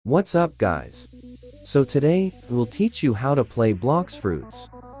What's up, guys? So today, we'll teach you how to play BLOX fruits.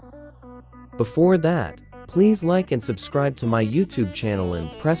 Before that, please like and subscribe to my YouTube channel and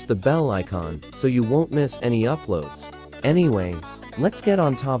press the bell icon so you won't miss any uploads. Anyways, let's get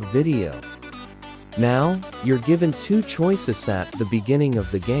on top video. Now, you're given two choices at the beginning of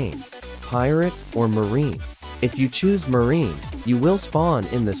the game: pirate or marine. If you choose marine, you will spawn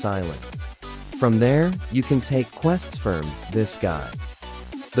in this island. From there, you can take quests from this guy.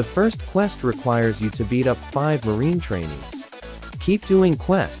 The first quest requires you to beat up 5 marine trainees. Keep doing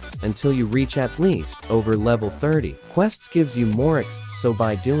quests until you reach at least over level 30. Quests gives you more XP, so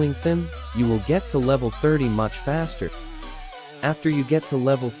by doing them, you will get to level 30 much faster. After you get to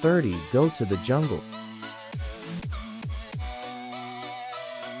level 30, go to the jungle.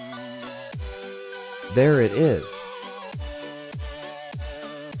 There it is.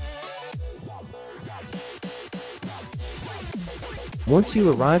 Once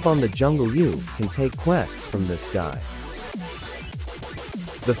you arrive on the jungle, you can take quests from this guy.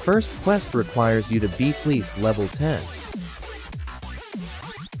 The first quest requires you to beat at least level 10.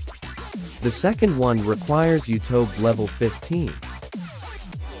 The second one requires you to level 15.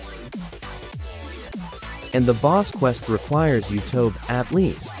 And the boss quest requires you to at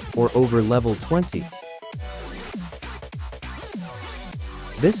least or over level 20.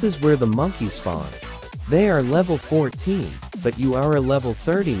 This is where the monkeys spawn. They are level 14, but you are a level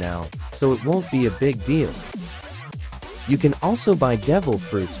 30 now, so it won't be a big deal. You can also buy devil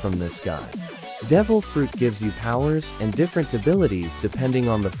fruits from this guy. Devil fruit gives you powers and different abilities depending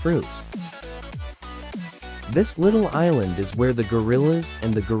on the fruit. This little island is where the gorillas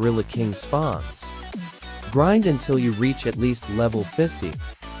and the gorilla king spawns. Grind until you reach at least level 50.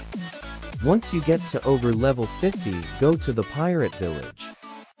 Once you get to over level 50, go to the pirate village.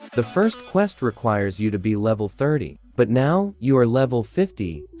 The first quest requires you to be level 30, but now you are level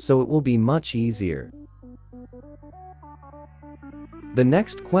 50, so it will be much easier. The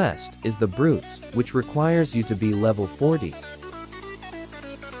next quest is the brutes, which requires you to be level 40.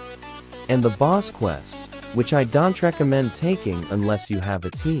 And the boss quest, which I don't recommend taking unless you have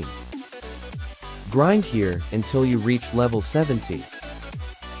a team. Grind here until you reach level 70.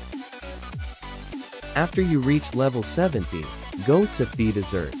 After you reach level 70, go to the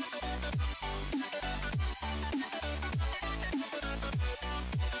desert.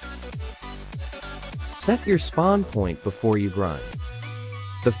 Set your spawn point before you grind.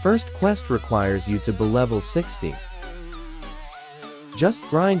 The first quest requires you to be level 60. Just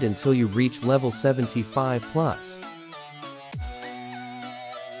grind until you reach level 75 plus.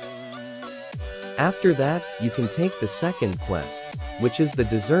 After that, you can take the second quest, which is the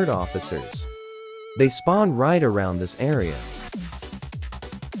desert officers. They spawn right around this area.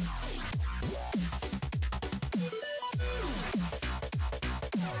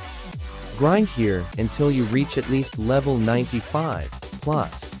 Grind here until you reach at least level 95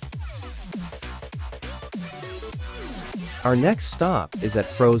 plus. Our next stop is at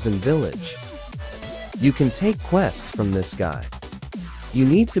Frozen Village. You can take quests from this guy. You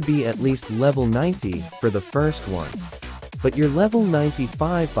need to be at least level 90 for the first one. But you're level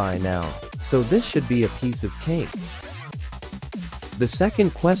 95 by now, so this should be a piece of cake. The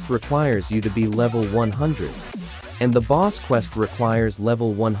second quest requires you to be level 100. And the boss quest requires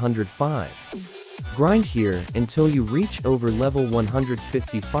level 105. Grind here until you reach over level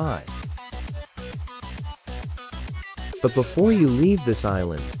 155. But before you leave this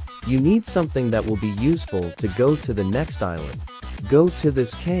island, you need something that will be useful to go to the next island. Go to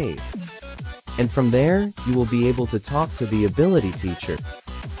this cave. And from there, you will be able to talk to the ability teacher.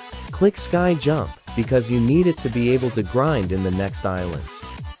 Click Sky Jump, because you need it to be able to grind in the next island.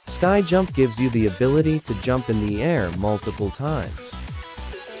 Sky Jump gives you the ability to jump in the air multiple times.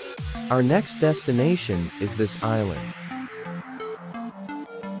 Our next destination is this island.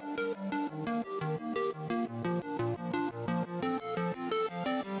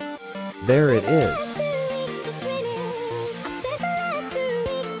 There it is.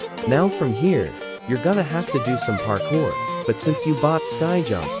 Now from here, you're gonna have to do some parkour, but since you bought Sky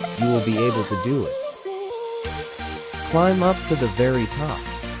Jump, you will be able to do it. Climb up to the very top.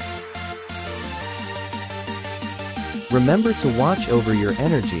 Remember to watch over your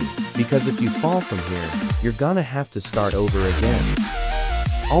energy, because if you fall from here, you're gonna have to start over again.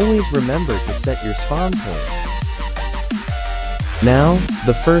 Always remember to set your spawn point. Now,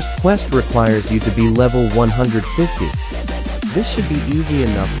 the first quest requires you to be level 150. This should be easy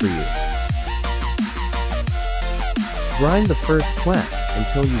enough for you. Grind the first quest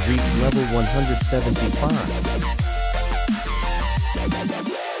until you reach level 175.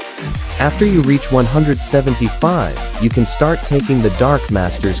 After you reach 175, you can start taking the Dark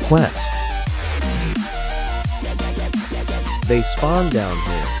Master's quest. They spawn down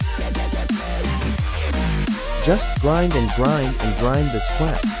here. Just grind and grind and grind this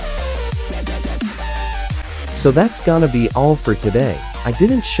quest. So that's gonna be all for today. I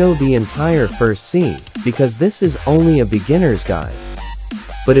didn't show the entire first scene, because this is only a beginner's guide.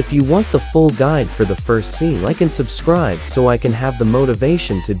 But if you want the full guide for the first scene, like and subscribe so I can have the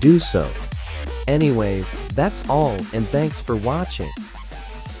motivation to do so. Anyways, that's all, and thanks for watching.